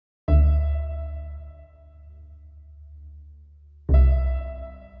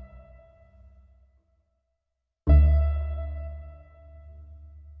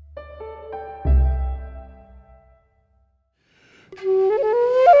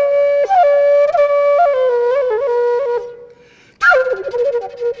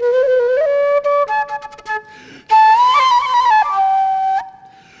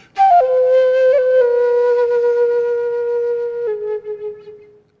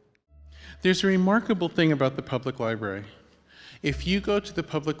There's a remarkable thing about the public library. If you go to the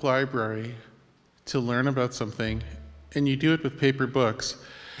public library to learn about something, and you do it with paper books,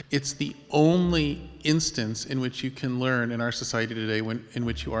 it's the only instance in which you can learn in our society today in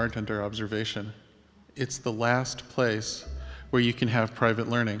which you aren't under observation. It's the last place where you can have private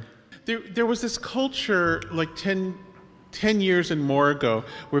learning. There was this culture like 10 years and more ago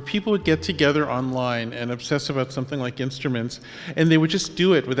where people would get together online and obsess about something like instruments, and they would just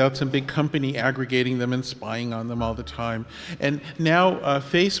do it without some big company aggregating them and spying on them all the time. And now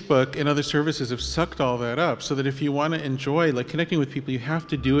Facebook and other services have sucked all that up, so that if you want to enjoy like connecting with people, you have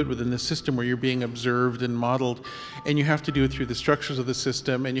to do it within the system where you're being observed and modeled, and you have to do it through the structures of the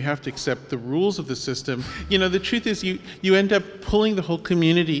system, and you have to accept the rules of the system. You know, the truth is you end up pulling the whole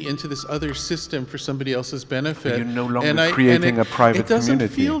community into this other system for somebody else's benefit. You're no longer creating a private community. It doesn't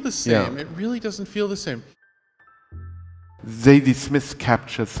feel the same. Yeah. It really doesn't feel the same. Zadie Smith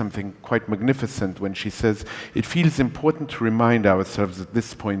captures something quite magnificent when she says, "It feels important to remind ourselves at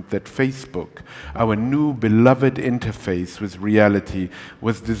this point that Facebook, our new beloved interface with reality,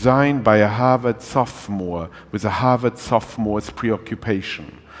 was designed by a Harvard sophomore with a Harvard sophomore's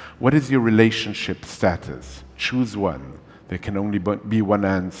preoccupation. What is your relationship status? Choose one. There can only be one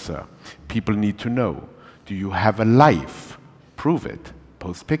answer. People need to know. Do you have a life? Prove it.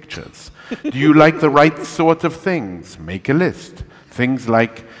 Post pictures. Do you like the right sort of things? Make a list. Things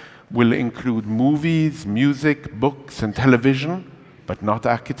like will include movies, music, books, and television, but not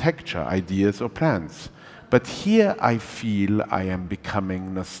architecture, ideas, or plans. But here I feel I am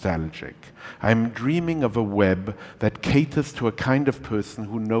becoming nostalgic. I am dreaming of a web that caters to a kind of person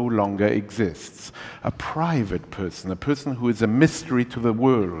who no longer exists, a private person, a person who is a mystery to the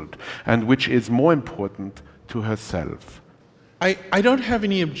world, and which is more important to herself." I don't have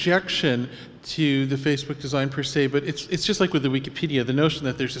any objection to the Facebook design per se, but it's just like with the Wikipedia, the notion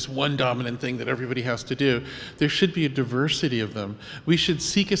that there's this one dominant thing that everybody has to do. There should be a diversity of them. We should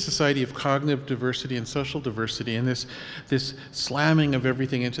seek a society of cognitive diversity and social diversity, and this slamming of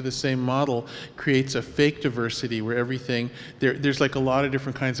everything into the same model creates a fake diversity where everything, there's like a lot of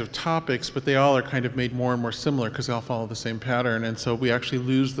different kinds of topics, but they all are kind of made more and more similar because they all follow the same pattern, and so we actually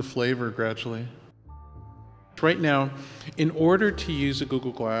lose the flavor gradually. Right now, in order to use a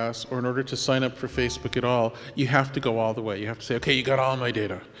Google Glass or in order to sign up for Facebook at all, you have to go all the way. You have to say, okay, you got all my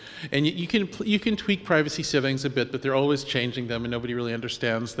data. And you can tweak privacy settings a bit, but they're always changing them and nobody really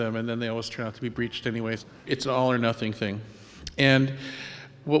understands them, and then they always turn out to be breached anyways. It's an all or nothing thing. And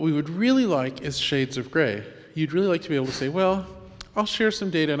what we would really like is shades of gray. You'd really like to be able to say, well, I'll share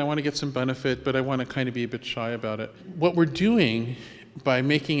some data and I want to get some benefit, but I want to kind of be a bit shy about it. What we're doing by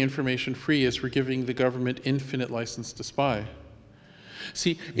making information free is we're giving the government infinite license to spy.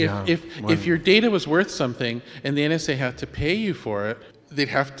 See, if your data was worth something and the NSA had to pay you for it, they'd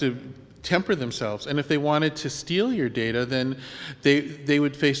have to temper themselves. And if they wanted to steal your data, then they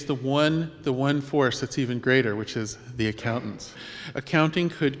would face the one force that's even greater, which is the accountants. Accounting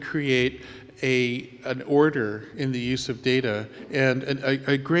could create an order in the use of data and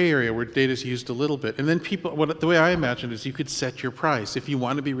a gray area where data is used a little bit. And then people, the way I imagine it is you could set your price. If you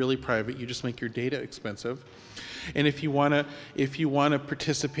want to be really private, you just make your data expensive. And if you want to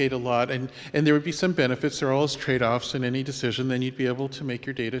participate a lot, and there would be some benefits, there are always trade-offs in any decision, then you'd be able to make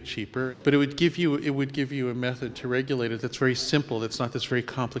your data cheaper. But it would give you a method to regulate it that's very simple, that's not this very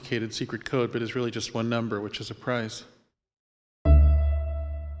complicated secret code, but is really just one number, which is a price.